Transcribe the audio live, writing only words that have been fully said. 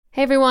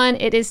Hey everyone,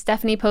 it is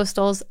Stephanie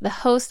Postles, the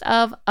host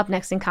of Up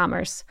Next in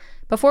Commerce.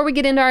 Before we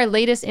get into our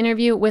latest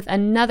interview with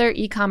another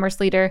e-commerce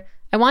leader,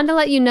 I wanted to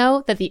let you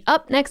know that the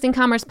Up Next in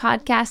Commerce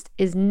podcast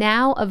is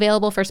now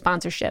available for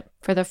sponsorship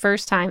for the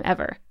first time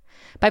ever.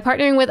 By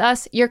partnering with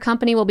us, your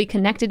company will be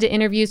connected to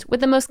interviews with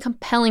the most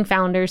compelling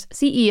founders,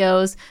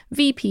 CEOs,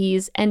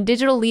 VPs, and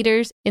digital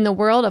leaders in the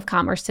world of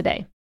commerce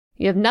today.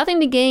 You have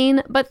nothing to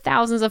gain but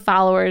thousands of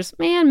followers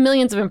and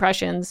millions of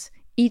impressions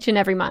each and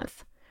every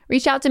month.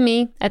 Reach out to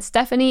me at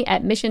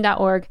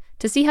stephanie@mission.org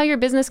to see how your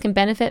business can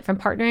benefit from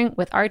partnering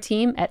with our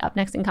team at Up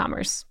Next in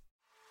Commerce.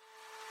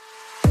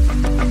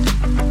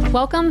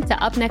 Welcome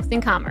to Up Next in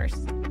Commerce,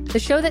 the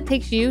show that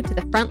takes you to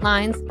the front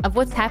lines of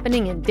what's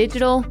happening in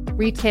digital,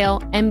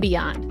 retail, and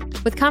beyond,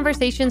 with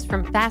conversations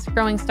from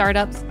fast-growing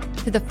startups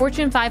to the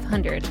Fortune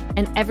 500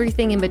 and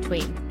everything in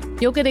between.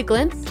 You'll get a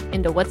glimpse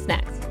into what's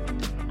next.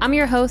 I'm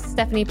your host,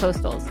 Stephanie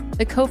Postles,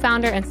 the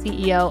co-founder and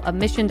CEO of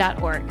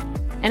Mission.org,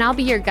 and I'll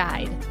be your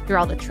guide through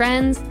all the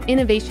trends,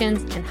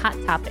 innovations, and hot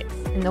topics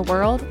in the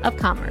world of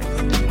commerce.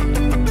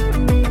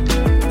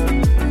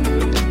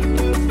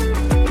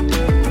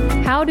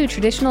 How do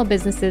traditional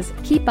businesses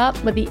keep up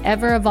with the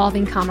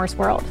ever-evolving commerce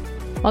world?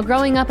 While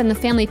growing up in the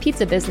family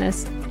pizza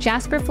business,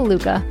 Jasper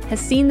Feluca has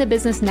seen the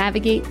business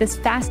navigate this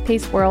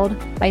fast-paced world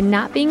by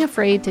not being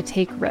afraid to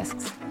take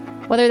risks.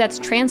 Whether that's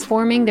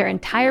transforming their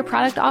entire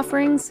product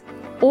offerings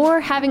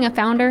or having a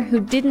founder who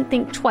didn't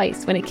think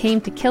twice when it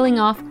came to killing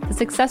off the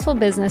successful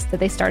business that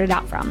they started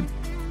out from.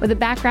 With a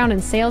background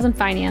in sales and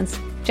finance,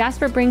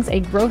 Jasper brings a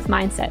growth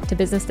mindset to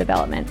business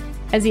development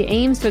as he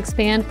aims to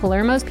expand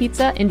Palermo's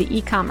Pizza into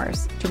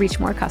e-commerce to reach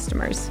more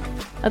customers.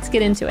 Let's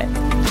get into it.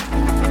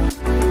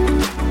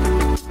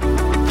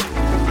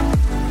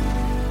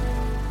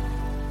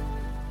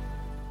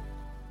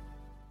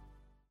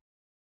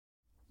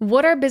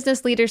 What are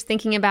business leaders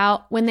thinking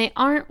about when they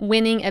aren't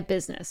winning at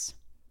business?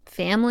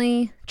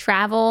 Family,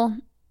 travel,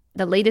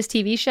 the latest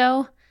TV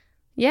show?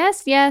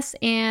 Yes,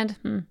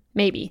 and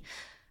maybe.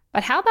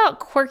 But how about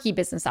quirky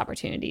business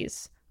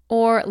opportunities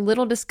or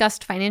little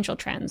discussed financial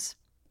trends?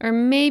 Or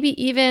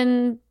maybe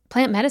even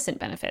plant medicine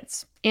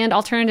benefits and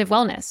alternative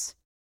wellness?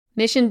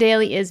 Mission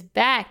Daily is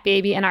back,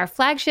 baby, and our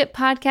flagship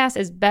podcast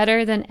is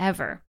better than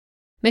ever.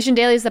 Mission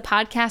Daily is the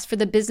podcast for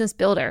the business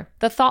builder,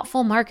 the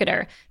thoughtful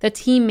marketer, the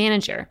team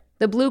manager,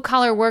 the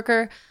blue-collar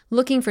worker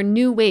looking for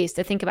new ways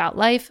to think about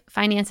life,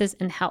 finances,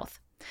 and health.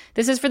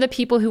 This is for the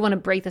people who want to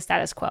break the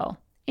status quo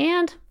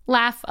and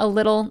laugh a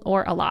little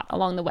or a lot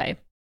along the way.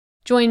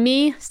 Join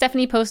me,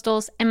 Stephanie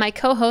Postles, and my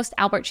co-host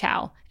Albert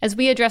Chow as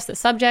we address the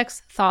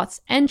subjects,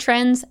 thoughts, and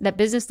trends that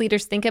business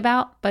leaders think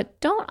about but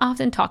don't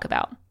often talk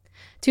about.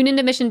 Tune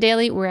into Mission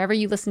Daily wherever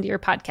you listen to your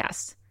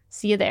podcasts.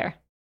 See you there.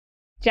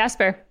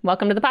 Jasper,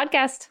 welcome to the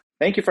podcast.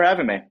 Thank you for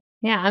having me.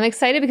 Yeah, I'm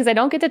excited because I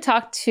don't get to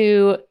talk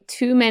to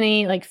too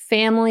many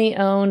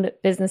family-owned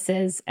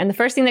businesses. And the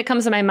first thing that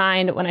comes to my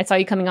mind when I saw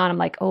you coming on, I'm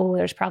like, oh,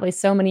 there's probably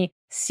so many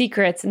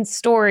secrets and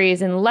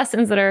stories and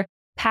lessons that are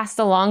passed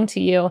along to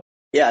you.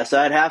 Yeah, so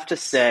I'd have to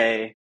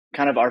say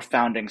kind of our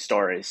founding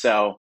story.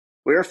 So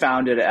we were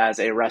founded as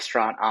a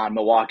restaurant on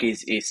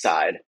Milwaukee's East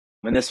Side.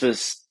 And this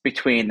was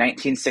between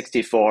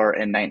 1964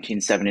 and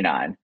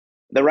 1979.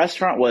 The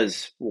restaurant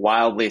was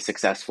wildly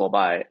successful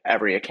by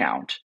every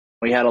account.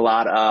 We had a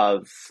lot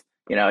of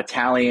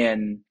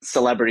Italian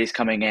celebrities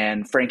coming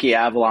in. Frankie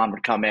Avalon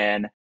would come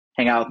in,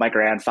 hang out with my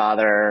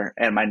grandfather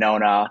and my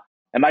Nona.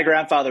 And my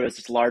grandfather was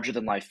this larger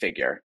than life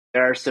figure.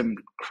 There are some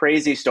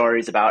crazy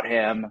stories about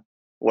him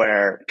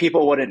where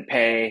people wouldn't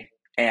pay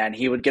and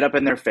he would get up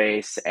in their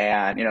face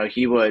and,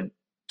 he would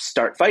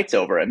start fights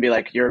over it and be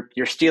like, you're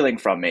stealing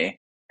from me.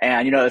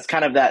 And, it's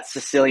kind of that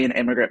Sicilian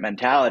immigrant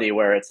mentality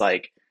where it's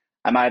like,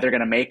 I'm either going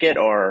to make it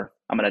or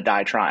I'm going to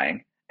die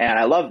trying. And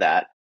I love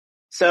that.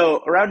 So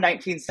around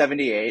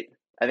 1978,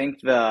 I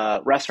think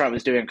the restaurant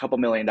was doing a couple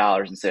 $1 million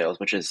in sales,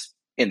 which is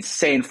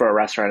insane for a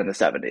restaurant in the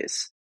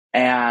 70s.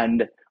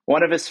 And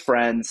one of his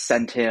friends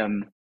sent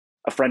him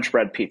a French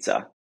bread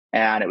pizza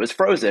and it was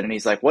frozen. And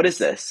he's like, what is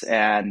this?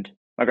 And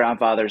my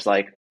grandfather's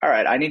like, all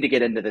right, I need to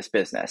get into this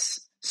business.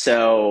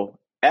 So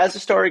as the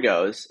story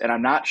goes, and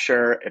I'm not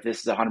sure if this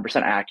is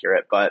 100%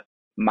 accurate, but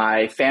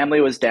my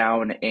family was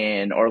down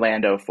in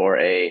Orlando for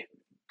a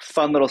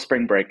fun little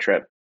spring break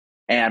trip.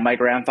 And my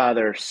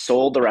grandfather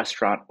sold the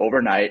restaurant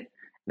overnight.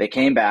 They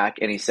came back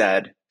and he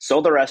said,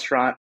 sold the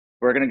restaurant,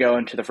 we're going to go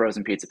into the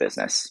frozen pizza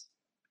business.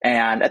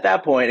 And at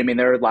that point,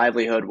 their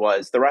livelihood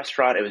was the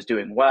restaurant, it was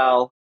doing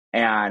well.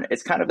 And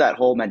it's kind of that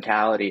whole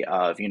mentality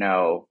of,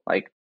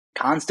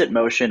 constant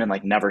motion and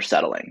never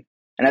settling.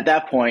 And at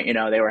that point,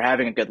 they were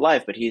having a good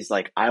life, but he's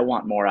like, I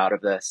want more out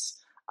of this.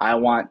 I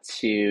want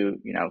to,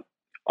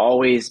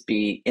 always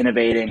be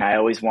innovating. I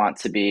always want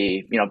to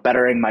be,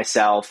 bettering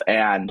myself.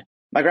 And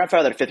my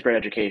grandfather had a fifth grade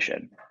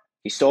education.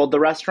 He sold the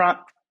restaurant,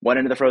 went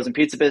into the frozen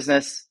pizza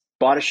business,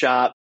 bought a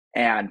shop,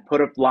 and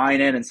put a line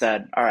in and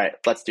said, all right,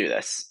 let's do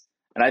this.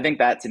 And I think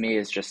that to me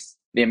is just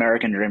the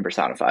American dream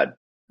personified.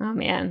 Oh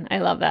man, I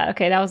love that.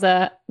 Okay, that was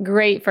a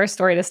great first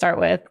story to start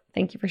with.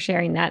 Thank you for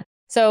sharing that.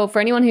 So for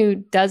anyone who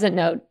doesn't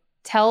know,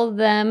 tell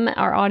them,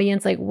 our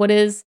audience, like what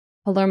is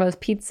Palermo's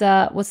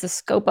Pizza? What's the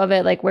scope of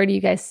it? Like where do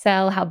you guys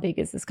sell? How big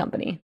is this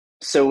company?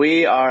 So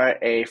we are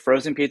a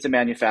frozen pizza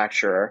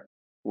manufacturer.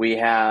 We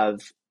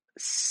have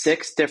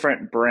 6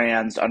 different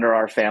brands under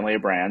our family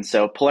of brands.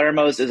 So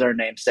Palermo's is our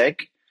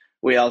namesake.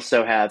 We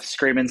also have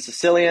Screamin'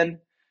 Sicilian.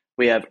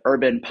 We have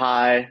Urban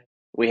Pie.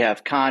 We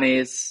have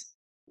Connie's.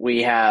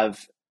 We have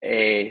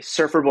a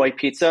Surfer Boy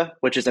Pizza,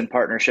 which is in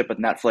partnership with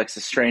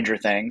Netflix's Stranger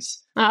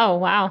Things. Oh,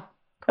 wow.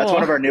 That's Cool.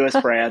 one of our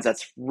newest brands.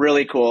 That's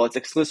really cool. It's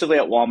exclusively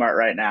at Walmart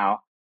right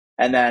now.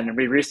 And then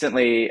we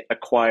recently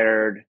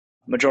acquired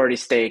majority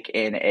stake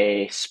in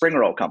a spring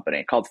roll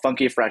company called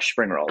Funky Fresh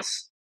Spring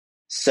Rolls.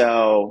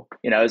 So,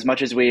 as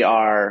much as we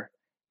are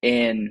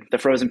in the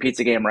frozen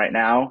pizza game right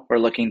now, we're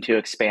looking to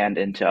expand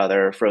into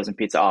other frozen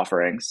pizza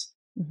offerings.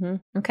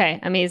 Okay,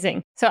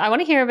 amazing. So I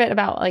want to hear a bit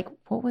about like,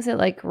 what was it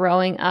like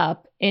growing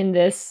up in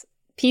this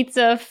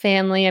pizza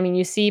family? I mean,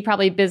 you see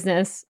probably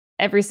business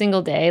every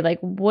single day. Like,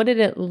 what did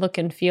it look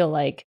and feel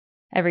like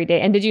every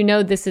day? And did you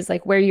know this is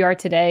like where you are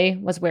today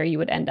was where you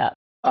would end up?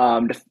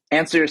 To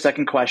answer your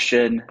second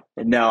question,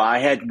 no, I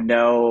had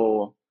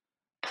no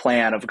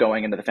plan of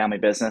going into the family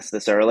business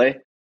this early.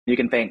 You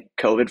can thank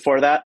COVID for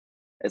that.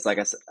 It's like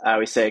I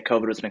always say,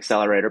 COVID was an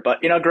accelerator. But,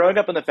 growing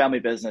up in the family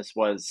business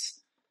was,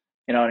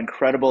 an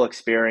incredible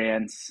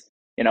experience.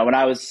 When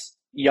I was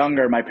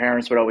younger, my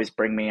parents would always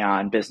bring me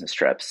on business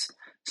trips.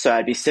 So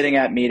I'd be sitting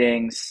at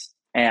meetings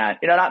and,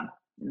 not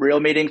real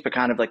meetings, but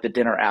kind of like the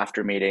dinner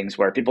after meetings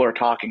where people are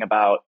talking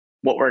about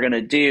what we're going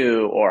to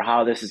do or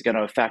how this is going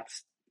to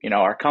affect,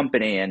 our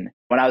company. And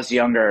when I was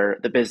younger,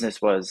 the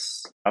business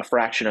was a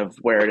fraction of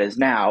where it is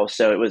now.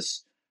 So it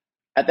was,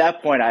 at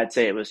that point, I'd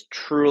say it was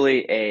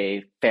truly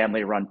a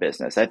family run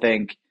business. I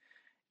think,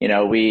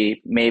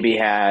 we maybe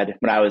had,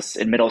 when I was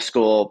in middle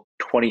school,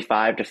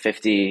 25 to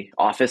 50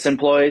 office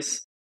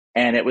employees.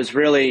 And it was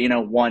really,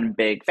 one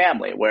big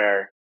family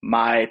where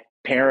my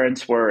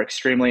parents were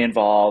extremely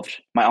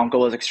involved. My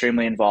uncle was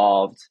extremely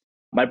involved.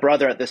 My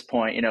brother at this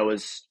point,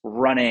 was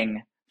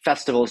running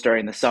festivals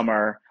during the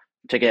summer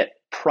to get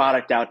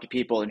product out to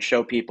people and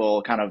show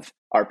people kind of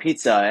our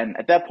pizza. And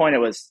at that point, it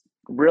was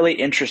really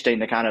interesting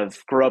to kind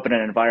of grow up in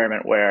an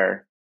environment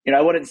where, I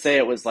wouldn't say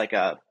it was like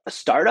a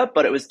startup,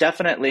 but it was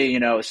definitely,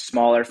 a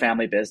smaller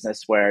family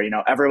business where,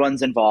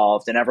 everyone's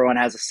involved and everyone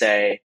has a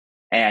say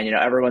and,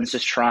 everyone's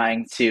just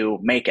trying to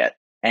make it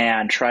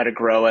and try to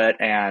grow it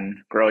and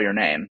grow your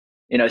name.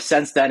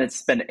 Since then,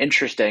 it's been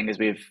interesting because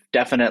we've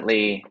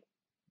definitely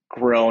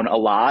grown a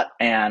lot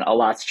and a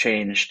lot's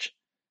changed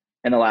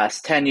in the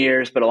last 10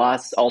 years, but a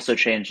lot's also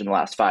changed in the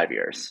last 5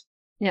 years.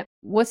 Yeah.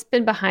 What's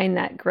been behind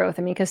that growth?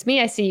 I mean, because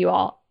I see you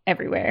all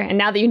everywhere. And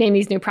now that you name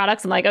these new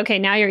products, I'm like, okay,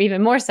 now you're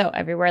even more so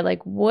everywhere.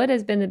 Like, what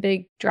has been the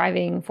big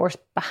driving force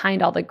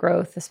behind all the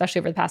growth, especially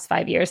over the past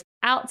 5 years,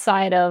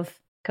 outside of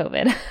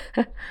COVID?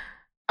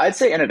 I'd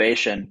say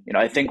innovation.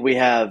 I think we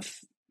have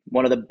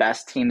one of the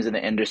best teams in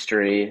the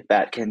industry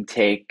that can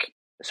take,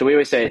 so we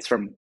always say it's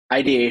from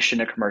ideation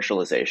to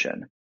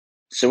commercialization.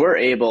 So we're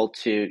able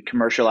to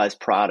commercialize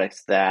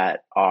products that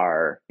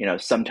are,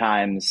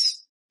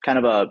 sometimes kind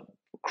of a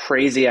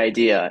crazy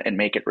idea and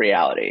make it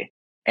reality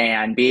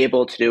and be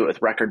able to do it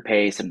with record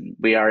pace. And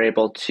we are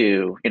able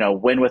to,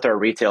 win with our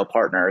retail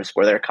partners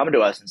where they're coming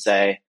to us and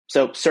say,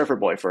 so Surfer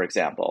Boy, for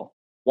example,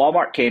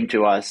 Walmart came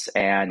to us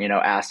and,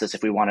 asked us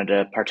if we wanted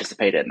to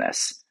participate in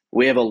this.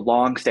 We have a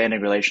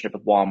long-standing relationship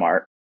with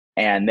Walmart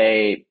and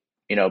they,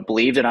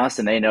 believed in us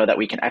and they know that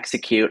we can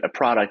execute a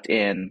product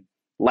in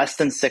less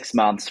than 6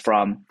 months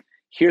from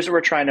here's what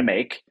we're trying to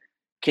make.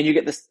 Can you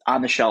get this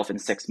on the shelf in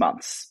 6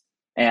 months?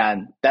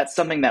 And that's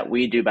something that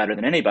we do better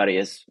than anybody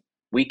is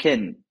we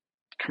can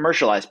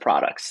commercialize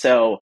products.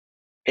 So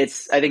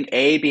it's, I think,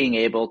 being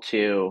able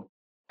to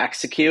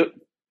execute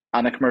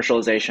on the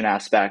commercialization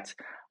aspect,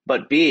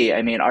 but B,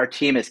 our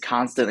team is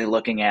constantly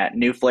looking at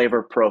new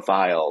flavor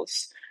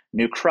profiles,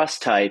 new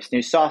crust types,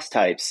 new sauce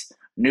types,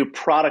 new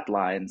product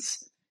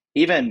lines,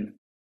 even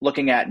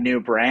looking at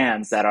new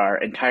brands that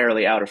are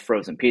entirely out of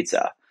frozen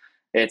pizza.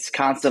 It's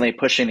constantly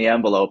pushing the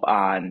envelope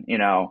on,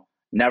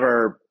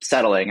 never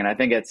settling. And I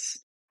think it's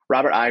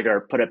Robert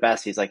Iger put it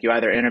best. He's like, you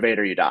either innovate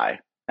or you die.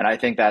 And I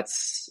think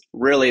that's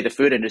really the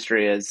food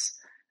industry is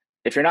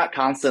if you're not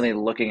constantly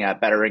looking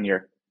at bettering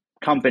your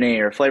company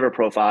or flavor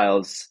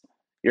profiles,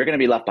 you're going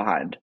to be left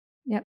behind.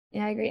 Yep.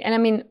 Yeah, I agree.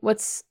 And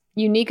what's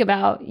unique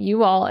about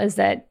you all is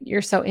that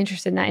you're so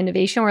interested in that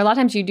innovation where a lot of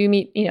times you do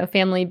meet,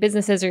 family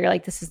businesses or you're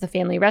like, this is the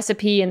family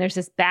recipe. And there's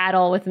this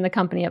battle within the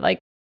company of like,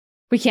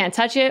 we can't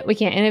touch it. We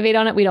can't innovate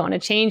on it. We don't want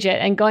to change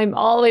it. And going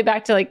all the way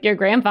back to like your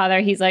grandfather,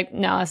 he's like,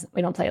 no,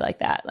 we don't play like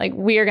that. Like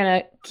we are going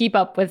to keep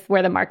up with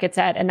where the market's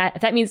at. And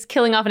if that means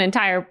killing off an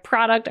entire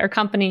product or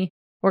company,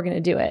 we're going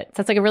to do it. So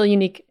that's like a really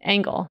unique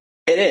angle.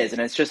 It is.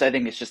 And it's just, I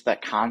think it's just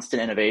that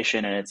constant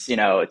innovation. And it's,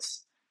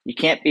 you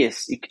can't be,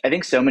 I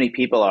think so many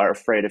people are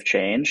afraid of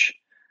change.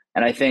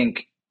 And I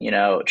think,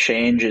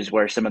 change is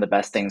where some of the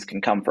best things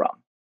can come from.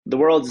 The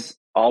world's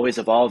always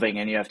evolving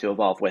and you have to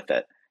evolve with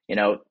it.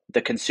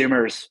 The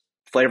consumers'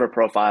 flavor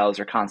profiles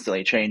are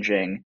constantly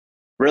changing.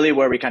 really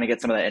where we kind of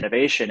get some of that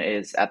innovation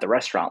is at the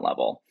restaurant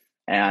level.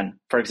 And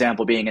for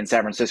example, being in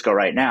San Francisco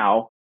right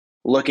now,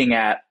 looking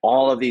at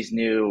all of these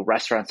new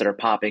restaurants that are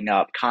popping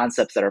up,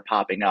 concepts that are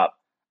popping up,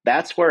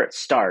 that's where it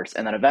starts.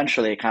 And then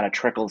eventually it kind of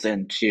trickles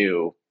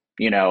into,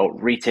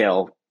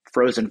 retail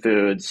frozen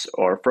foods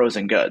or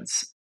frozen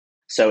goods.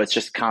 So it's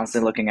just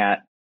constantly looking at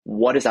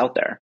what is out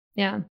there.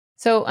 Yeah.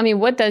 So, I mean,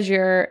 what does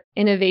your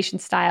innovation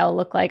style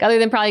look like other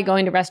than probably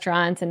going to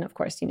restaurants? And of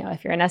course,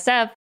 if you're an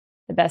SF,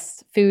 the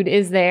best food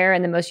is there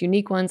and the most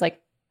unique ones.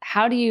 Like,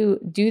 how do you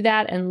do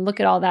that and look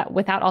at all that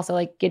without also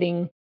like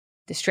getting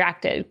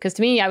distracted? Because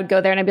to me, I would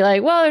go there and I'd be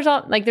like, well,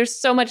 there's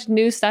so much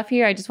new stuff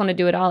here. I just want to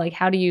do it all. Like,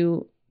 how do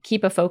you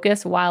keep a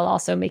focus while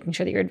also making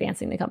sure that you're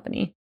advancing the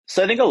company?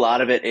 So I think a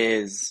lot of it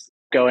is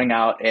going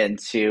out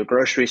into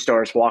grocery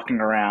stores, walking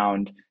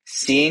around,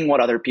 seeing what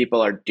other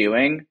people are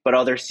doing, but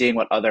others seeing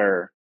what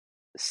other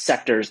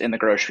sectors in the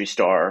grocery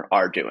store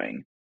are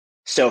doing.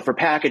 So for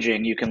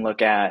packaging, you can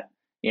look at,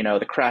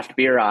 the craft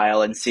beer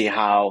aisle and see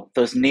how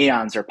those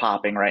neons are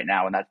popping right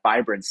now and that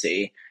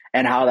vibrancy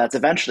and how that's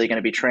eventually going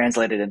to be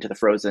translated into the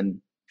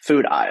frozen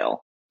food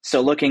aisle.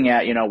 So looking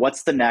at,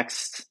 what's the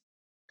next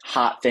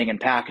hot thing in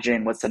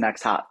packaging? What's the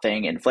next hot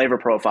thing in flavor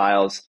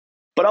profiles?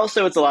 But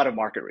also it's a lot of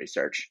market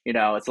research.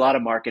 It's a lot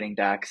of marketing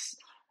decks.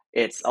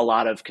 It's a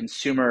lot of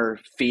consumer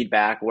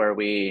feedback where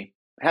we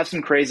have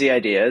some crazy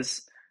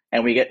ideas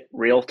and we get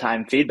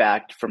real-time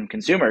feedback from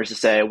consumers to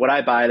say, would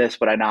I buy this?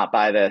 Would I not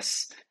buy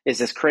this? Is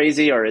this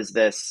crazy or is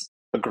this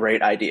a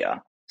great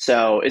idea?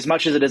 So as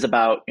much as it is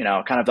about,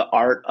 kind of the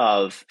art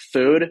of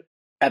food,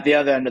 at the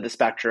other end of the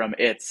spectrum,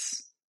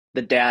 it's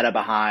the data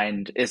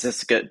behind, is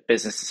this a good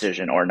business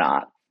decision or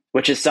not?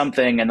 Which is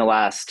something in the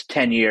last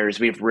 10 years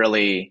we've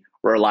really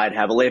relied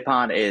heavily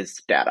upon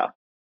is data.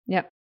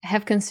 Yep.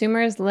 Have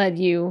consumers led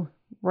you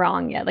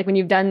wrong yet? Like when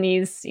you've done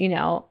these,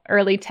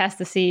 early tests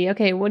to see,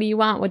 okay, what do you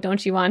want? What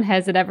don't you want?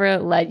 Has it ever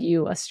led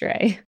you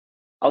astray?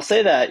 I'll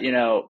say that,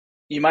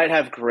 you might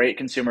have great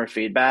consumer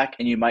feedback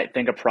and you might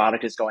think a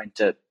product is going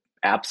to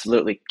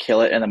absolutely kill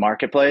it in the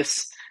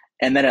marketplace.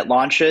 And then it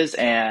launches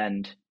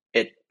and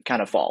it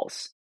kind of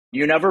falls.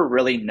 You never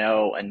really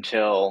know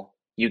until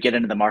you get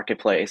into the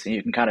marketplace and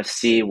you can kind of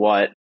see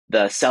what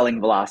the selling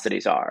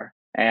velocities are.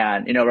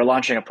 And, we're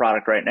launching a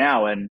product right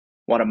now. And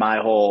one of my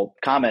whole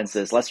comments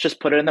is let's just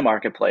put it in the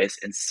marketplace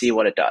and see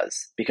what it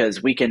does,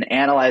 because we can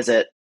analyze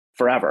it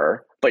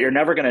forever, but you're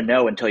never going to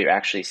know until you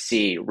actually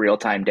see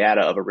real-time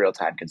data of a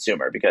real-time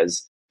consumer,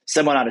 because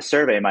someone on a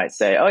survey might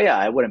say, oh yeah,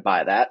 I wouldn't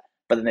buy that.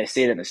 But then they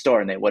see it in the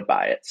store and they would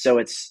buy it. So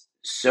it's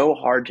so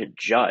hard to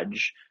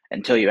judge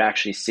until you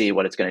actually see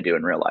what it's going to do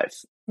in real life.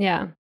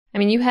 Yeah. I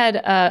mean, you had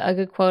a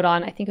good quote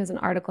on, I think it was an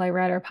article I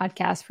read or a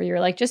podcast where you're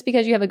like, just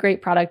because you have a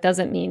great product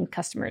doesn't mean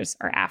customers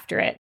are after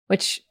it,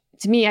 which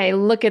to me, I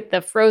look at the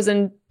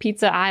frozen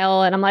pizza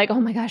aisle and I'm like, oh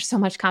my gosh, so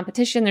much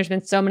competition. There's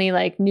been so many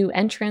like new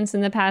entrants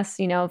in the past,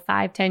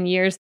 5-10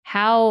 years.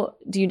 How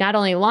do you not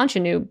only launch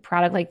a new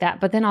product like that,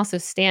 but then also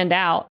stand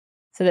out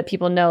so that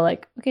people know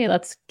like, okay,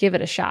 let's give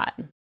it a shot?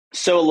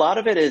 So a lot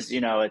of it is,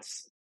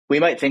 we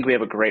might think we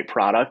have a great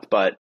product,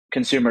 but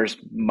consumers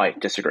might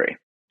disagree.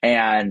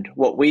 And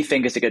what we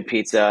think is a good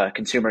pizza,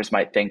 consumers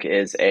might think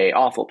is a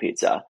awful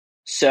pizza.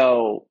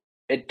 So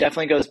it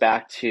definitely goes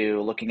back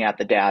to looking at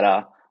the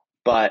data,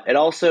 but it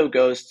also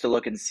goes to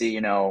look and see,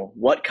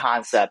 what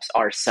concepts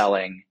are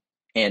selling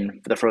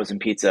in the frozen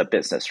pizza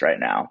business right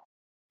now.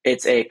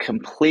 It's a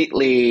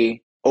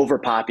completely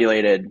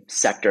overpopulated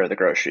sector of the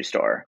grocery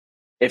store.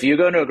 If you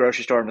go to a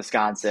grocery store in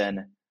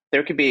Wisconsin,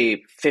 there could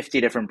be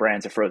 50 different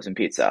brands of frozen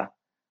pizza,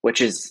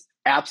 which is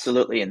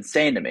absolutely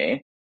insane to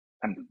me.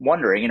 I'm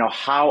wondering,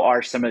 how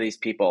are some of these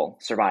people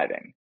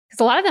surviving?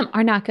 Because a lot of them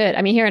are not good.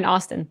 I mean, here in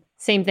Austin,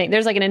 same thing.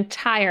 There's like an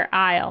entire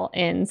aisle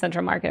in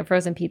Central Market of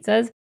frozen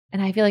pizzas.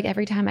 And I feel like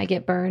every time I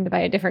get burned by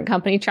a different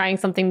company trying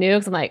something new,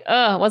 because I'm like,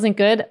 oh, it wasn't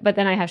good. But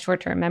then I have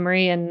short-term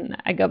memory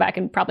and I go back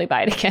and probably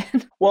buy it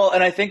again. Well,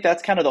 and I think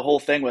that's kind of the whole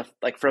thing with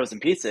like frozen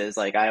pizzas.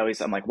 Like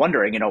I'm like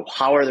wondering,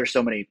 how are there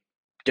so many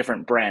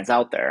different brands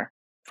out there?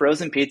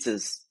 Frozen pizza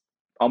is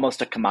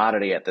almost a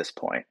commodity at this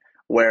point,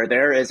 where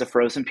there is a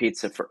frozen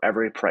pizza for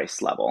every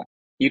price level.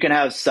 You can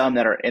have some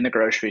that are in the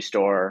grocery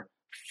store,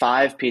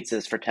 5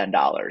 pizzas for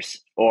 $10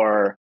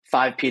 or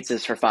 5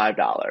 pizzas for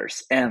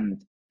 $5.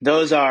 And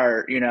those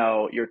are,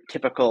 your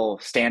typical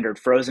standard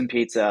frozen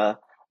pizza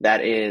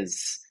that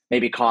is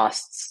maybe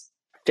costs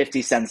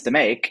 50 cents to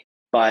make,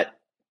 but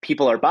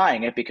people are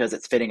buying it because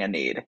it's fitting a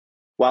need.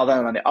 While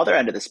then on the other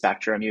end of the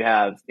spectrum, you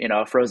have,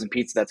 a frozen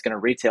pizza that's going to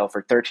retail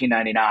for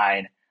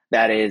 $13.99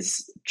 that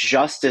is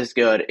just as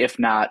good, if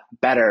not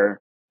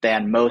better,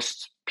 than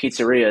most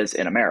pizzerias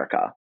in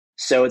America.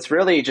 So it's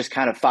really just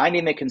kind of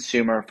finding the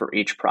consumer for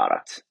each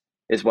product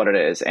is what it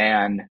is.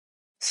 And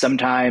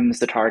sometimes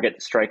the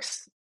target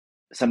strikes,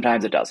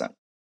 sometimes it doesn't.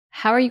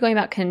 How are you going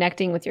about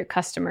connecting with your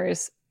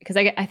customers? Because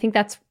I think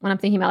that's what I'm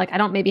thinking about. Like, I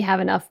don't maybe have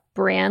enough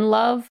brand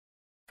love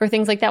for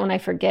things like that when I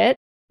forget.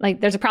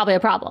 Like, there's probably a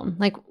problem.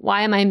 Like,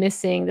 why am I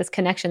missing this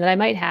connection that I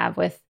might have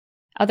with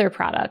other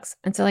products.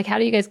 And so like, how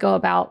do you guys go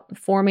about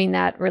forming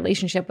that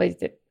relationship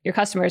with your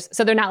customers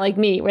so they're not like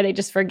me where they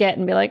just forget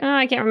and be like, oh,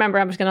 I can't remember.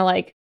 I'm just going to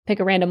like pick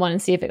a random one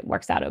and see if it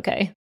works out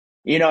okay.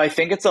 I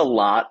think it's a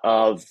lot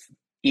of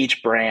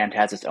each brand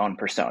has its own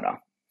persona.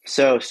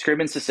 So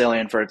Screamin'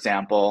 Sicilian, for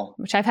example,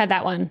 which I've had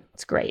that one.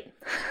 It's great.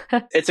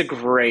 It's a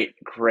great,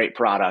 great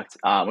product.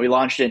 We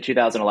launched it in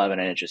 2011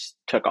 and it just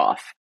took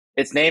off.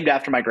 It's named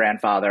after my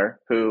grandfather,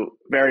 who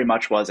very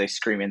much was a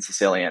Screamin'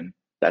 Sicilian.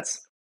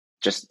 That's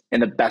just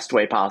in the best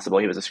way possible.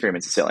 He was a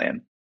Screamin'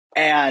 Sicilian.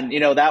 And,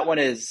 that one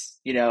is,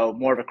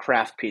 more of a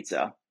craft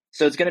pizza.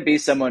 So it's going to be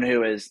someone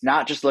who is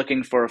not just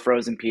looking for a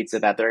frozen pizza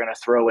that they're going to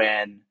throw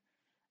in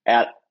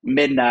at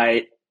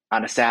midnight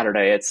on a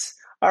Saturday. It's,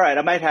 all right,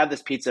 I might have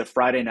this pizza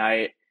Friday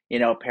night,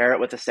 pair it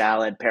with a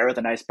salad, pair it with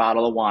a nice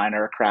bottle of wine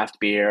or a craft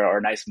beer or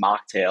a nice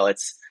mocktail.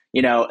 It's,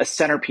 a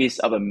centerpiece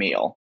of a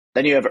meal.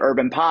 Then you have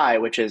Urban Pie,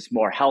 which is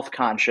more health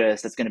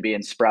conscious. That's going to be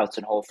in Sprouts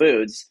and Whole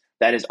Foods.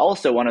 That is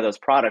also one of those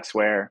products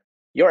where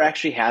you're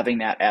actually having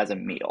that as a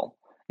meal,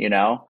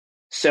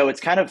 So it's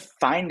kind of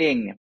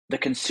finding the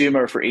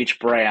consumer for each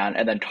brand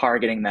and then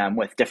targeting them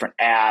with different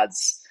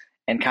ads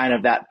and kind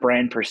of that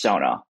brand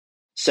persona.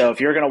 So if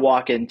you're going to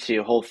walk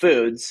into Whole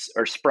Foods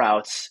or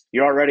Sprouts,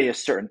 you're already a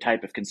certain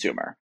type of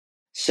consumer.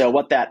 So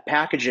what that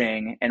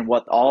packaging and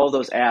what all of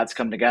those ads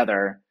come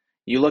together,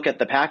 you look at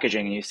the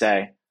packaging and you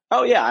say,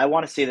 oh yeah, I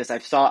want to see this.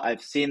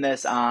 I've seen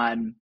this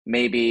on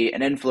maybe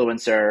an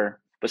influencer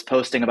was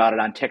posting about it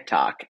on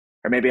TikTok,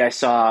 or maybe I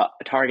saw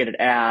a targeted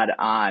ad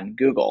on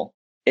Google.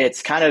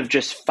 It's kind of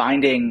just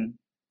finding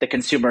the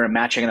consumer and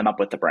matching them up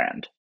with the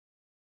brand.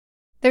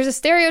 There's a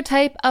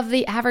stereotype of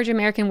the average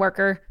American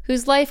worker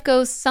whose life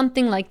goes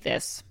something like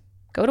this.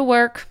 Go to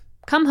work,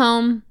 come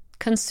home,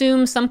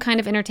 consume some kind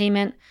of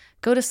entertainment,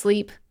 go to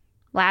sleep,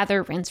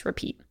 lather, rinse,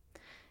 repeat.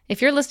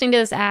 If you're listening to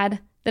this ad,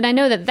 then I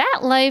know that that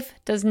life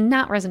does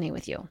not resonate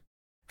with you.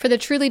 For the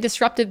truly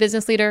disruptive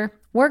business leader,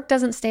 work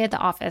doesn't stay at the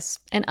office,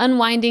 and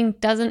unwinding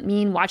doesn't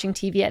mean watching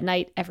TV at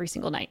night every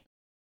single night.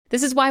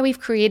 This is why we've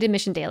created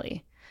Mission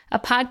Daily, a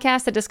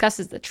podcast that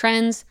discusses the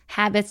trends,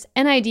 habits,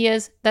 and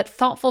ideas that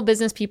thoughtful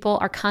business people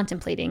are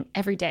contemplating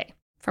every day.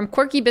 From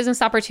quirky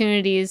business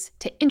opportunities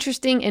to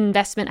interesting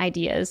investment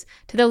ideas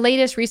to the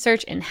latest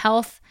research in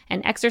health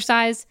and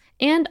exercise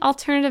and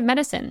alternative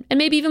medicine, and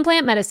maybe even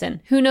plant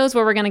medicine. Who knows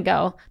where we're going to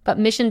go, but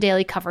Mission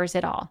Daily covers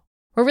it all.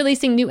 We're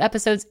releasing new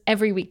episodes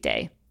every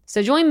weekday.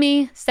 So join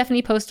me,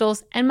 Stephanie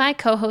Postles, and my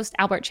co-host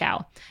Albert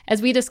Chow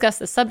as we discuss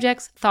the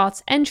subjects,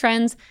 thoughts, and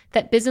trends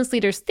that business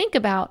leaders think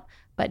about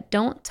but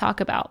don't talk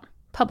about,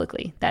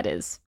 publicly, that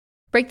is.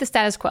 Break the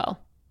status quo.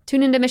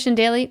 Tune into Mission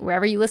Daily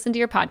wherever you listen to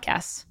your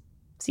podcasts.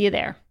 See you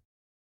there.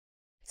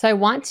 So I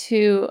want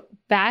to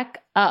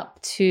back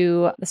up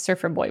to the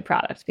Surfer Boy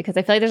product because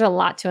I feel like there's a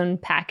lot to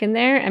unpack in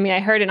there. I mean, I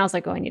heard it and I was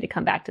like, oh, I need to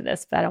come back to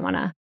this, but I don't want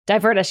to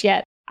divert us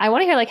yet. I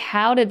want to hear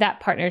how did that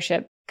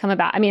partnership come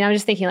about? I mean, I'm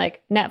just thinking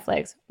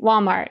Netflix,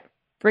 Walmart,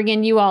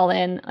 bringing you all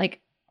in,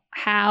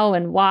 how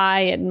and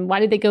why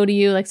did they go to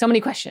you? So many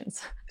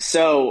questions.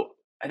 So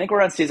I think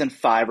we're on season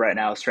 5 right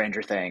now of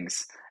Stranger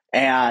Things.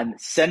 And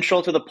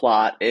central to the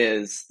plot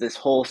is this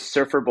whole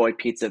Surfer Boy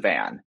pizza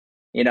van.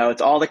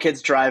 It's all the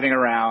kids driving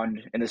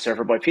around in the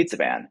Surfer Boy pizza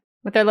van.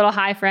 With their little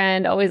high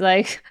friend, always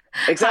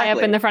exactly. High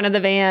up in the front of the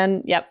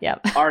van. Yep.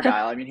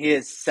 Argyle. I mean, he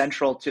is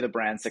central to the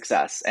brand's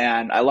success.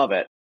 And I love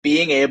it.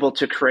 Being able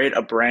to create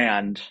a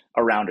brand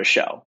around a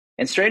show.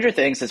 And Stranger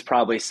Things has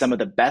probably some of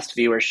the best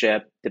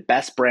viewership, the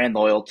best brand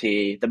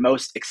loyalty, the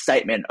most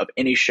excitement of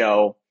any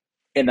show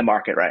in the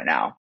market right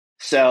now.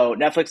 So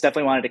Netflix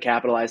definitely wanted to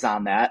capitalize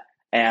on that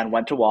and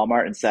went to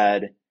Walmart and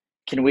said,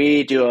 can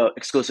we do an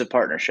exclusive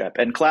partnership?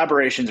 And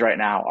collaborations right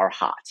now are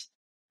hot.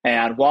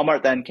 And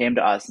Walmart then came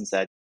to us and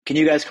said, can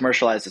you guys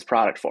commercialize this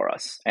product for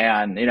us?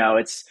 And,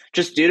 it's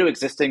just due to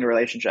existing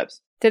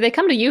relationships. Did they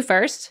come to you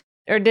first?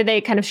 Or did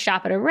they kind of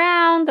shop it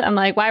around? I'm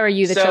like, why were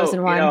you the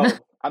chosen one?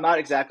 I'm not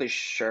exactly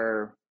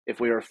sure if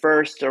we were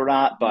first or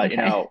not, but,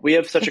 Okay. We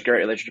have such a great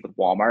relationship with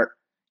Walmart.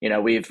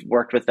 We've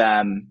worked with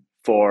them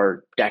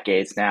for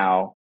decades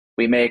now.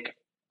 We make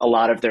a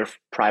lot of their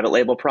private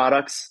label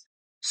products.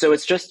 So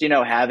it's just,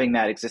 having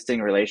that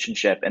existing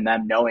relationship and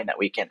them knowing that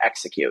we can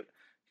execute.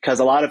 Because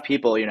a lot of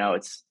people,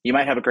 you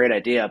might have a great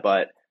idea,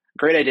 but a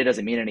great idea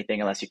doesn't mean anything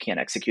unless you can't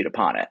execute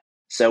upon it.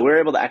 So we're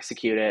able to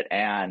execute it.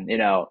 And,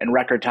 in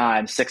record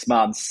time, 6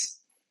 months,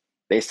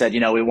 they said,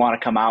 we want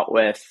to come out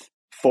with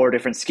 4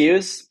 different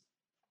SKUs.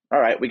 All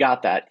right, we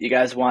got that. You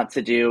guys want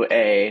to do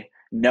a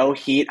no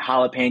heat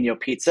jalapeno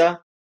pizza?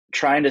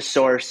 Trying to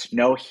source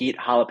no heat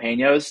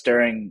jalapenos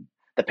during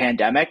the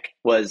pandemic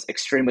was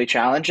extremely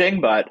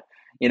challenging, but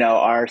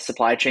our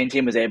supply chain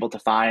team was able to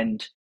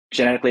find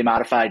genetically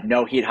modified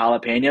no heat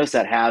jalapenos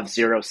that have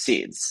 0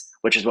 seeds,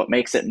 which is what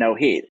makes it no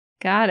heat.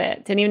 Got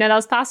it. Didn't even know that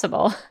was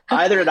possible.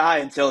 Either did I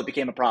until it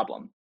became a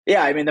problem.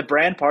 Yeah, I mean, the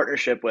brand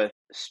partnership with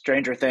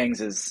Stranger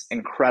Things is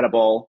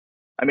incredible.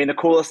 I mean, the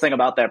coolest thing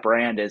about that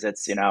brand is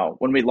it's,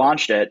 when we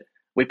launched it,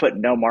 we put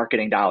no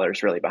marketing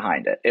dollars really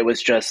behind it. It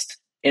was just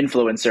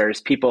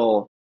influencers,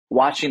 people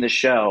watching the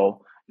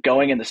show,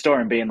 going in the store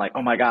and being like,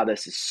 oh my God,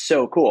 this is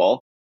so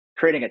cool.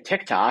 Creating a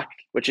TikTok,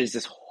 which is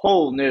this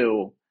whole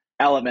new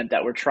element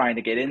that we're trying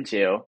to get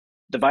into.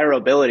 The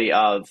virality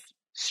of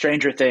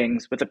Stranger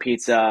Things with the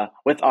pizza,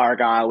 with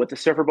Argyle, with the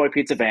Surfer Boy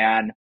pizza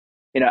van,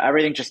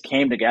 everything just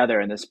came together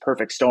in this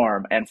perfect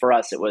storm. And for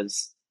us, it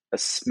was a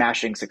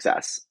smashing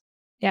success.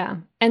 Yeah.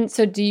 And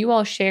so do you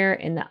all share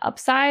in the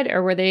upside,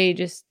 or were they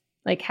just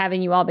like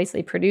having you all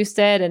basically produced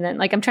it? And then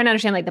like, I'm trying to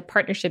understand like the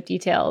partnership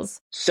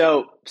details.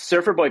 So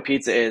Surfer Boy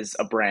Pizza is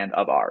a brand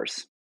of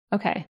ours.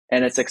 Okay.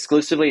 And it's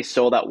exclusively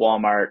sold at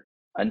Walmart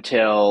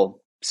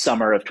until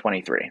summer of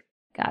 23.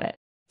 Got it.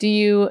 Do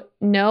you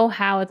know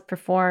how it's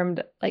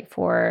performed like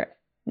for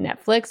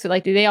Netflix? Or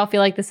like, do they all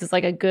feel like this is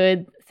like a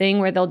good thing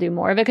where they'll do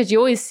more of it? Because you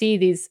always see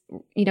these,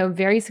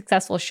 very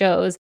successful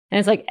shows. And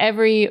it's like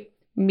every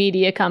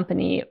media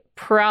company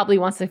probably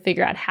wants to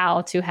figure out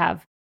how to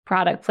have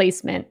product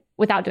placement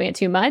without doing it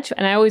too much.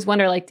 And I always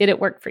wonder, like, did it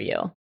work for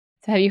you?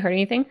 So have you heard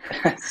anything?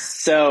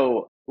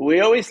 So we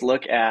always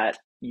look at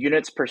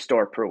units per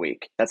store per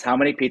week. That's how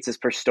many pizzas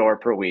per store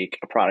per week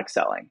a product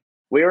selling.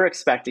 We were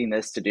expecting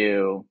this to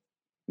do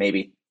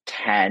maybe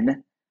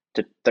 10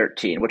 to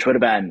 13, which would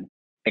have been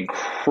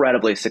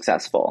incredibly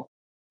successful.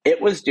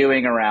 It was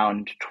doing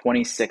around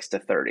 26 to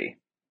 30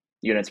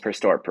 units per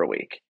store per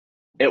week.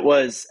 It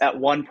was at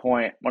one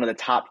point one of the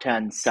top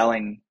 10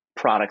 selling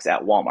products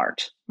at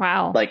Walmart.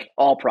 Wow. Like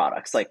all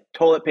products, like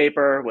toilet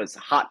paper was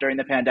hot during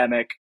the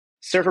pandemic.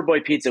 Surfer Boy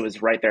Pizza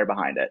was right there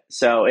behind it.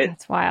 So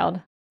that's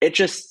wild. It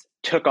just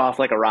took off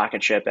like a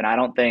rocket ship. And I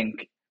don't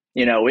think,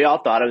 we all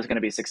thought it was going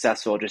to be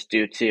successful just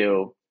due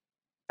to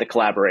the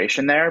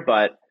collaboration there.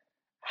 But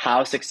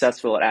how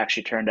successful it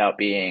actually turned out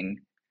being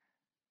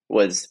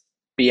was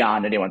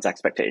beyond anyone's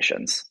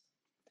expectations.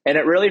 And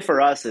it really for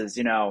us is,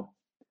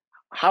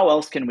 how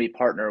else can we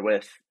partner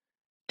with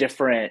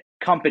different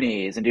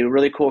companies and do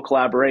really cool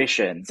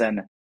collaborations?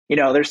 And,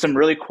 there's some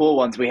really cool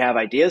ones we have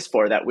ideas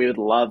for that we would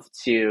love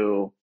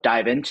to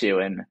dive into.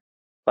 And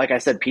like I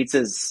said,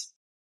 pizza's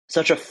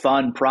such a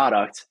fun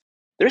product.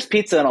 There's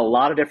pizza in a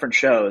lot of different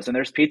shows, and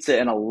there's pizza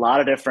in a lot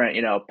of different,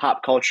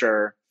 pop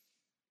culture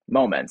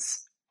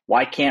moments.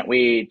 Why can't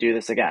we do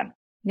this again?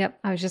 Yep.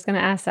 I was just going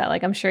to ask that.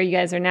 Like, I'm sure you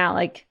guys are now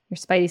like your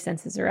spidey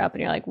senses are up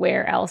and you're like,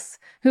 where else?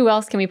 Who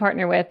else can we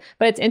partner with?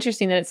 But it's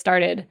interesting that it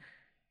started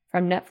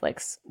from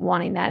Netflix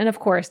wanting that. And of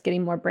course,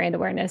 getting more brand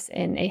awareness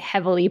in a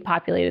heavily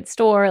populated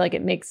store. Like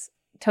it makes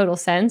total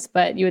sense.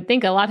 But you would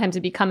think a lot of times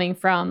it'd be coming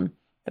from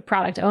the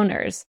product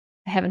owners.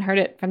 I haven't heard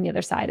it from the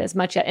other side as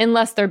much yet,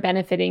 unless they're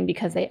benefiting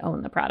because they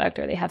own the product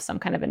or they have some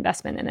kind of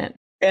investment in it.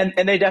 And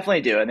they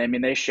definitely do. And I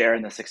mean, they share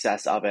in the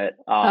success of it.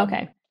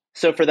 Okay.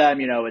 So for them,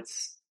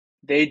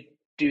 they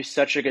do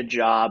such a good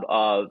job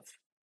of,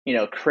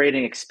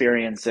 creating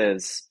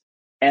experiences.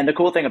 And the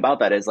cool thing about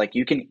that is like,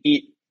 you can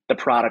eat the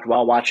product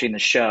while watching the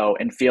show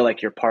and feel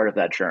like you're part of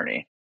that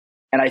journey.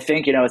 And I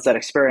think, it's that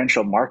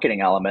experiential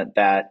marketing element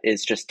that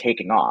is just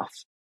taking off.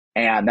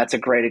 And that's a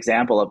great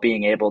example of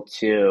being able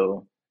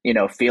to,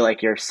 feel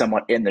like you're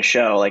somewhat in the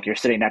show, like you're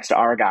sitting next to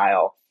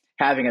Argyle,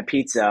 having a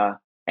pizza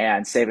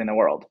and saving the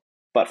world,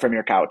 but from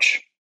your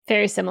couch.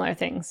 Very similar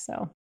things.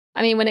 So,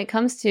 I mean, when it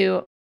comes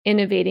to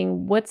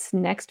innovating, what's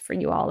next for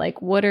you all?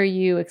 Like, what are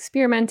you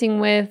experimenting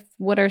with?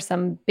 What are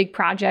some big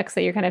projects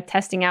that you're kind of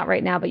testing out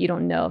right now, but you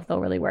don't know if they'll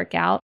really work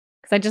out?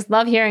 Because I just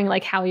love hearing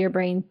like how your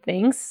brain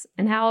thinks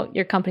and how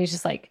your company's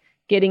just like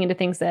getting into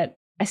things that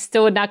I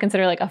still would not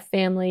consider like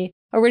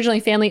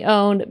originally family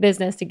owned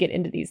business to get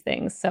into these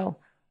things. So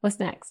what's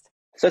next?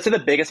 So I'd say the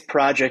biggest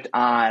project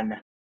on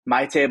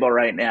my table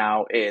right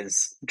now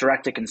is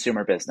direct to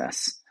consumer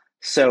business.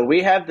 So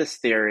we have this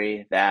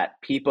theory that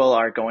people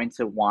are going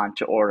to want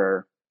to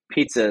order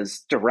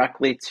pizzas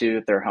directly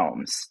to their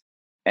homes.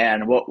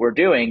 And what we're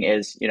doing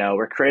is,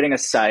 we're creating a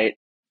site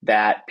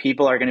that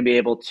people are going to be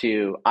able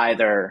to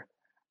either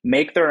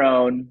make their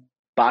own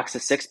box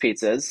of 6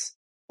 pizzas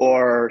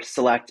or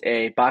select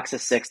a box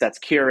of 6 that's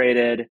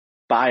curated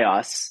by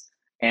us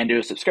and do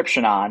a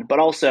subscription on, but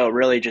also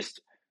really just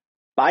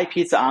buy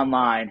pizza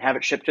online, have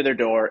it shipped to their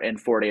door in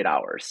 48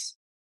 hours.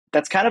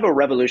 That's kind of a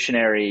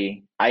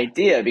revolutionary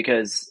idea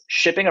because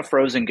shipping a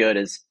frozen good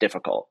is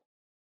difficult.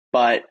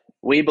 But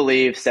we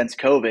believe since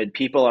COVID,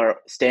 people are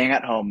staying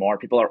at home more,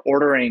 people are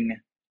ordering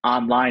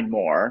online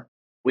more.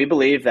 We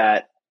believe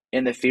that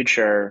in the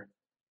future,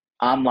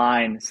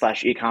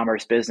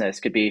 online/e-commerce business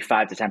could be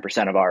 5 to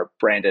 10% of our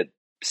branded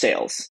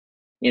sales.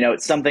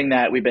 It's something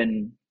that we've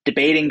been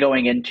debating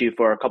going into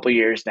for a couple of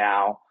years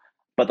now.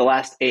 But the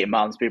last 8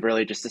 months, we've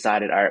really just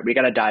decided, all right, we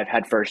got to dive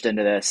headfirst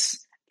into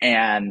this.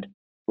 And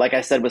like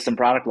I said, with some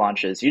product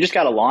launches, you just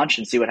got to launch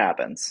and see what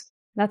happens.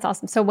 That's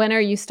awesome. So when are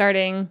you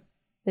starting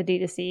the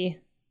D2C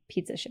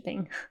pizza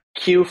shipping?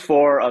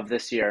 Q4 of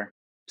this year.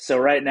 So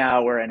right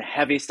now we're in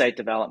heavy site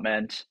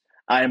development.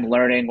 I'm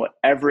learning what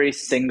every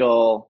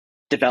single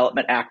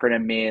development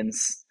acronym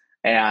means.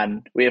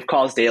 And we have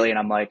calls daily and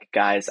I'm like,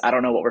 guys, I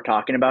don't know what we're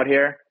talking about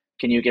here.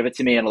 Can you give it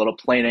to me in a little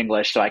plain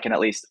English so I can at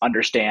least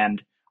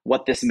understand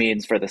what this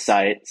means for the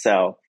site?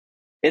 So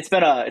it's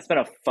been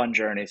a fun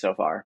journey so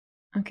far.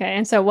 Okay.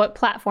 And so what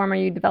platform are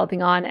you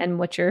developing on, and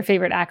what's your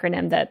favorite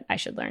acronym that I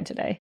should learn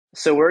today?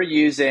 So we're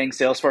using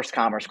Salesforce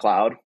Commerce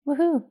Cloud.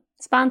 Woohoo.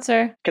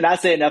 Sponsor. Cannot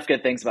say enough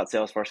good things about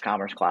Salesforce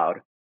Commerce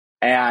Cloud.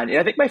 And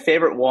I think my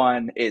favorite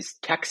one is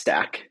Tech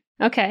Stack.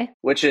 Okay.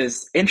 Which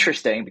is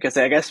interesting because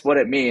I guess what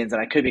it means,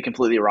 and I could be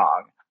completely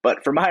wrong,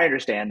 but from my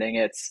understanding,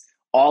 it's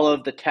all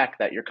of the tech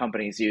that your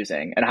company is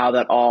using and how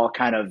that all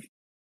kind of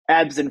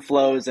ebbs and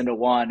flows into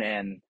one.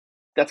 And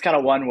that's kind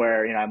of one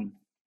where,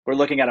 we're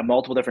looking at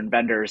multiple different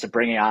vendors of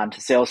bringing on to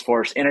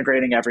Salesforce,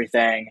 integrating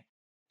everything.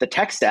 The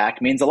tech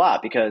stack means a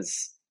lot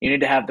because you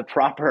need to have the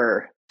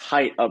proper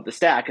height of the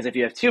stack, because if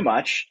you have too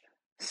much,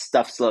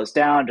 stuff slows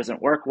down,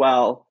 doesn't work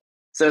well.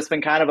 So it's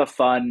been kind of a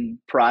fun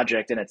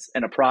project, and it's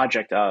in a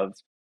project of,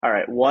 all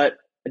right, what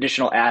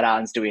additional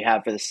add-ons do we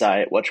have for the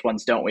site? Which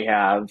ones don't we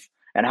have?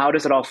 And how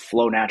does it all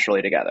flow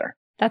naturally together?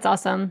 That's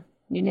awesome.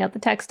 You nailed the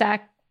tech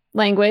stack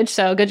language.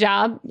 So good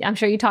job. I'm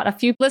sure you taught a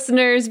few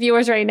listeners,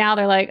 viewers right now.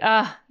 They're like,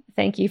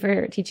 thank you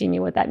for teaching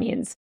me what that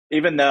means.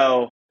 Even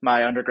though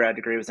my undergrad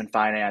degree was in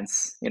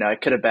finance,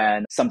 it could have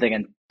been something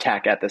in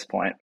tech at this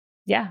point.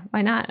 Yeah,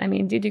 why not? I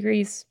mean, do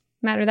degrees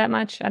matter that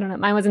much? I don't know.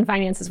 Mine was in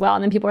finance as well.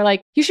 And then people were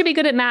like, you should be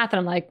good at math. And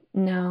I'm like,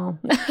 no,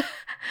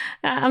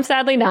 I'm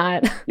sadly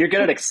not. You're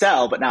good at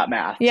Excel, but not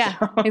math. Yeah,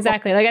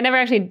 exactly. Like I never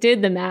actually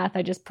did the math.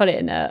 I just put it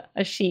in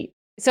a sheet.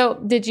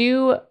 So did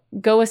you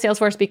go with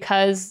Salesforce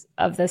because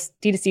of this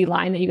D2C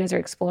line that you guys are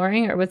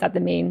exploring, or was that the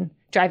main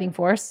driving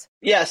force?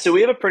 Yeah, so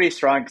we have a pretty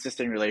strong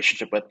existing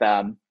relationship with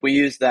them. We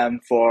use them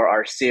for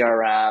our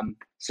CRM.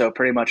 So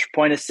pretty much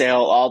point of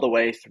sale all the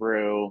way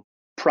through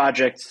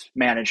project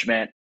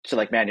management to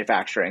like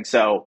manufacturing.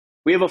 So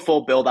we have a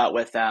full build out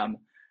with them,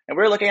 and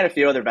we're looking at a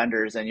few other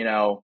vendors. And,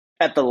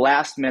 at the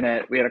last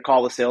minute, we had a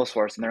call with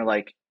Salesforce, and they're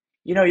like,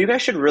 you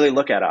guys should really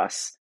look at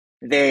us.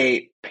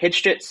 They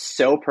pitched it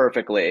so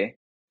perfectly.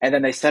 And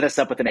then they set us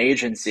up with an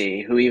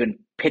agency who even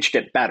pitched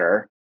it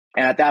better.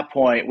 And at that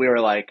point, we were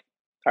like,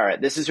 all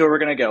right, this is who we're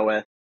going to go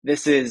with.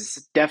 This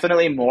is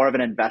definitely more of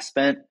an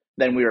investment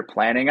than we were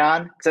planning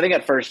on. Because I think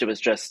at first it was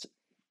just,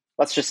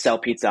 let's just sell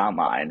pizza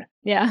online.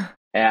 Yeah.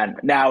 And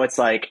now it's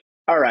like,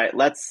 all right,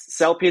 let's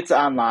sell pizza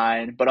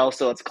online, but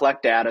also let's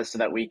collect data so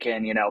that we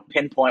can,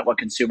 pinpoint what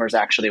consumers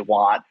actually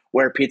want,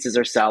 where pizzas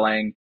are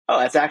selling. Oh,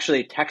 let's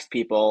actually text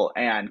people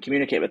and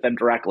communicate with them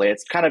directly.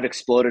 It's kind of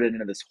exploded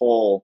into this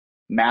whole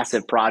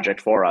massive project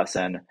for us.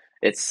 And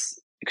it's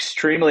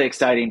extremely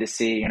exciting to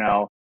see,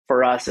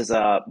 for us as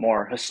a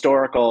more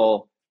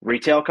historical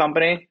retail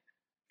company,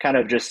 kind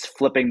of just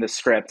flipping the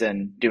script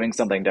and doing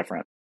something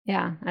different.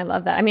 Yeah, I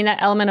love that. I mean,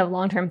 that element of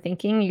long-term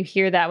thinking, you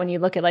hear that when you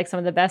look at like some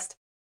of the best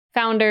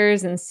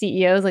founders and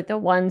CEOs, like the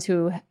ones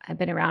who have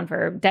been around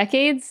for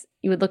decades.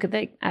 You would look at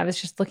I was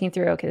just looking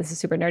through, okay, this is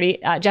super nerdy.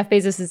 Jeff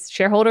Bezos'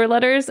 shareholder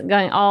letters,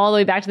 going all the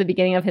way back to the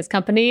beginning of his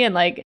company and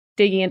like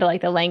digging into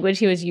like the language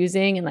he was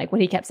using and like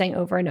what he kept saying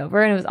over and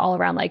over. And it was all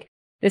around like,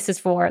 this is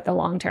for the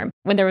long term.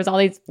 When there was all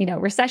these,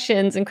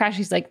 recessions and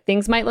crashes, like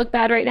things might look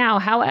bad right now.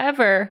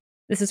 However,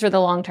 this is for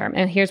the long term.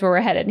 And here's where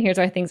we're headed. And here's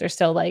why things are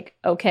still like,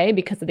 okay,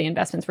 because of the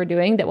investments we're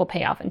doing that will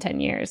pay off in 10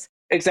 years.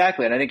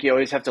 Exactly. And I think you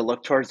always have to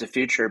look towards the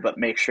future, but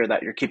make sure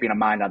that you're keeping a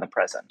mind on the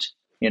present,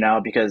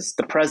 because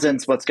the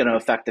present's what's going to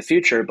affect the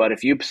future. But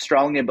if you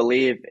strongly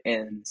believe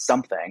in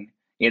something,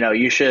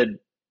 you should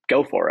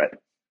go for it.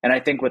 And I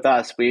think with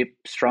us, we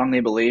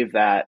strongly believe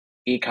that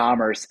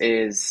e-commerce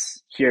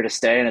is here to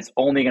stay and it's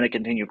only going to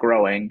continue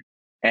growing.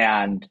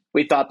 And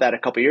we thought that a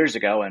couple of years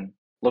ago, and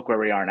look where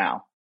we are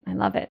now. I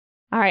love it.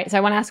 All right. So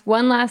I want to ask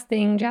one last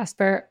thing,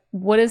 Jasper.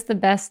 What is the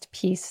best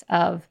piece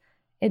of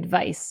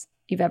advice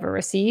you've ever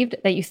received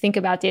that you think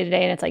about day to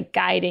day and it's like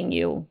guiding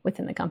you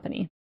within the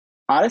company?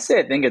 Honestly,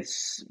 I think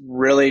it's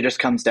really just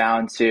comes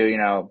down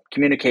to,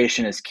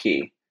 communication is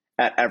key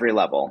at every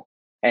level.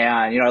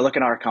 And, I look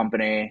at our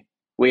company,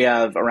 we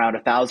have around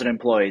 1,000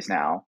 employees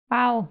now.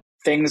 Wow.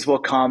 Things will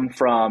come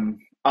from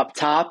up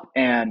top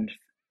and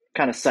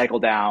kind of cycle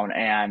down,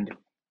 and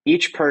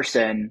each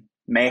person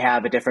may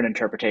have a different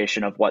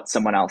interpretation of what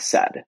someone else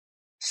said.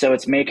 So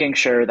it's making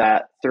sure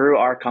that through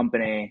our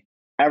company,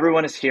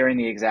 everyone is hearing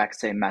the exact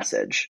same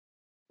message.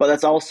 But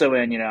that's also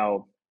in,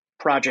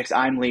 projects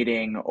I'm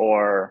leading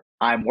or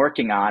I'm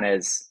working on,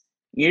 is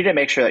you need to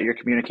make sure that you're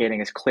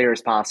communicating as clear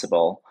as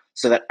possible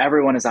so that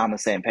everyone is on the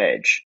same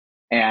page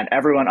and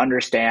everyone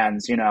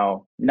understands,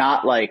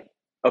 not like,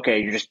 okay,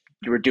 you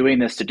were doing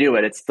this to do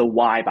it. It's the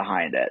why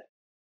behind it.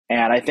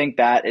 And I think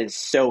that is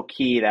so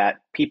key, that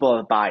people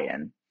have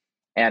buy-in.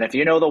 And if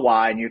you know the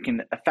why and you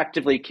can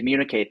effectively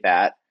communicate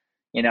that,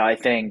 I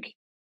think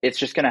it's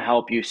just going to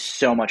help you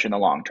so much in the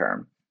long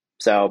term.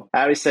 So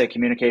I always say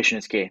communication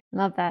is key.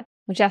 Love that.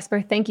 Well,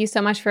 Jasper, thank you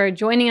so much for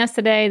joining us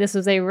today. This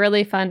was a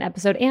really fun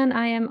episode. And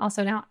I am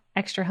also now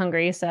extra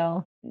hungry.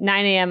 So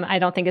 9 a.m., I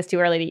don't think it's too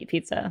early to eat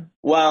pizza.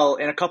 Well,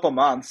 in a couple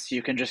months,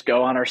 you can just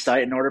go on our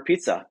site and order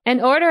pizza.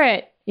 And order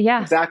it.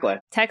 Yeah. Exactly.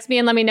 Text me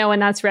and let me know when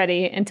that's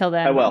ready. Until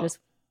then, I will. I'll just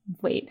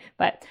wait.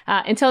 But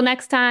until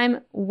next time,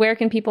 where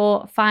can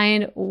people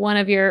find one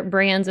of your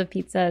brands of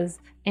pizzas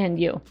and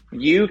you?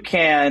 You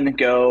can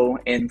go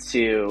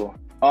into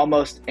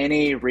almost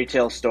any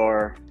retail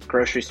store,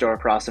 grocery store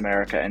across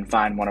America and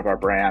find one of our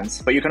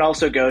brands. But you can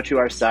also go to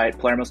our site,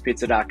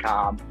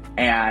 palermospizza.com,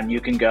 and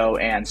you can go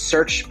and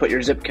search, put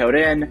your zip code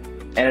in,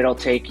 and it'll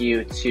take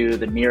you to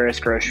the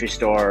nearest grocery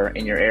store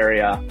in your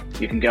area.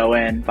 You can go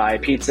in, buy a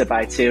pizza,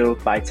 buy 2,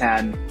 buy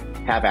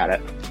 10, have at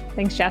it.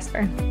 Thanks,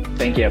 Jasper.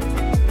 Thank you.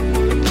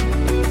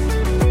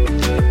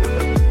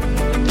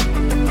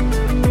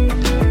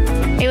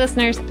 Hey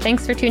listeners,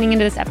 thanks for tuning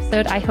into this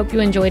episode. I hope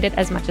you enjoyed it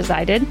as much as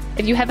I did.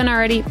 If you haven't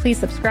already, please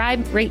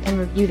subscribe, rate, and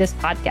review this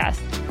podcast.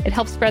 It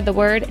helps spread the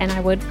word, and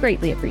I would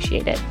greatly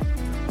appreciate it.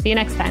 See you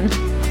next time.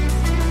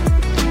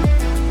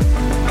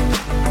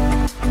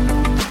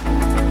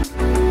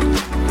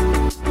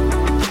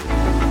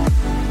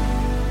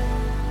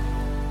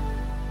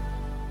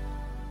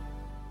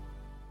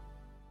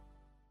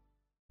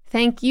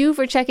 Thank you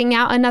for checking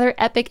out another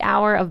epic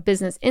hour of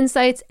business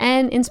insights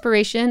and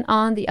inspiration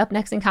on the Up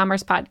Next in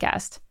Commerce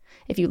podcast.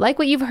 If you like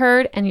what you've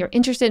heard and you're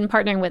interested in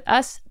partnering with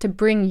us to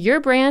bring your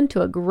brand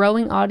to a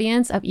growing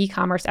audience of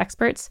e-commerce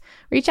experts,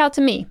 reach out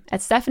to me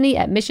at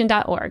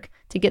Stephanie@mission.org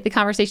to get the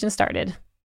conversation started.